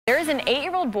There is an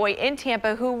 8-year-old boy in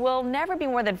Tampa who will never be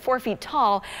more than 4 feet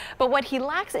tall, but what he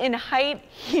lacks in height,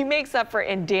 he makes up for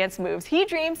in dance moves. He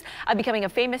dreams of becoming a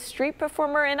famous street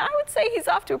performer, and I would say he's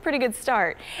off to a pretty good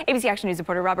start. ABC Action News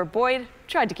reporter Robert Boyd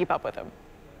tried to keep up with him.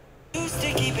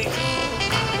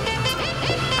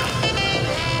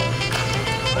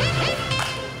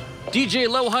 DJ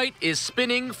Loheit is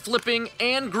spinning, flipping,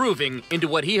 and grooving into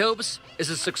what he hopes is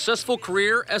a successful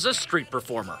career as a street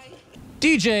performer.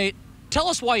 DJ, tell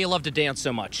us why you love to dance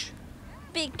so much.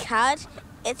 Because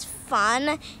it's fun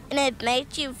and it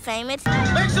makes you famous.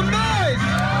 Make some noise!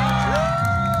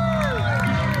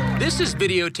 This is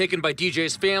video taken by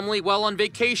DJ's family while on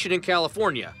vacation in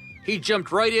California. He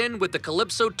jumped right in with the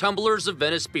Calypso Tumblers of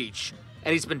Venice Beach,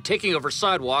 and he's been taking over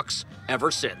sidewalks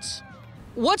ever since.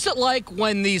 What's it like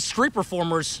when these street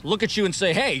performers look at you and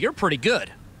say, hey, you're pretty good?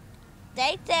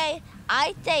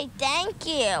 I say thank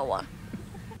you.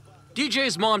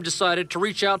 DJ's mom decided to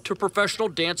reach out to a professional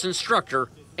dance instructor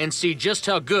and see just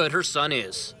how good her son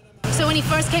is. So when he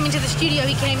first came into the studio,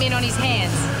 he came in on his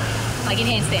hands, like in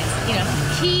handstands, you know.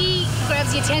 He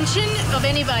grabs the attention of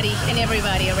anybody and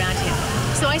everybody around him.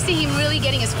 So I see him really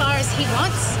getting as far as he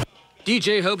wants.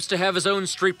 DJ hopes to have his own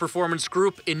street performance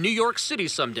group in New York City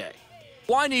someday.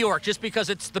 Why New York? Just because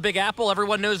it's the Big Apple?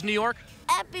 Everyone knows New York?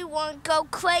 Everyone go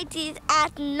crazy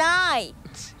at night.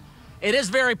 It is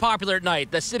very popular at night.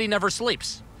 The city never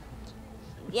sleeps.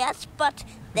 Yes, but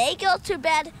they go to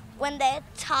bed when they're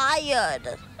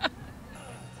tired.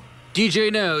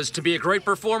 DJ knows to be a great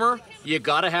performer, you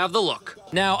gotta have the look.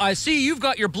 Now, I see you've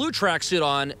got your blue tracksuit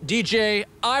on. DJ,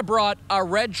 I brought a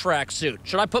red tracksuit.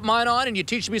 Should I put mine on and you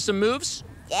teach me some moves?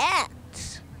 Yes.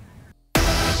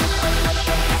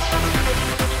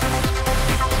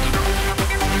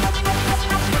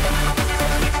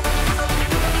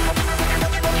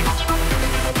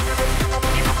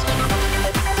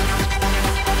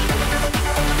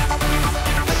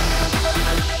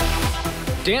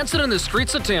 Dancing in the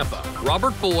streets of Tampa,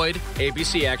 Robert Boyd,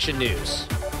 ABC Action News.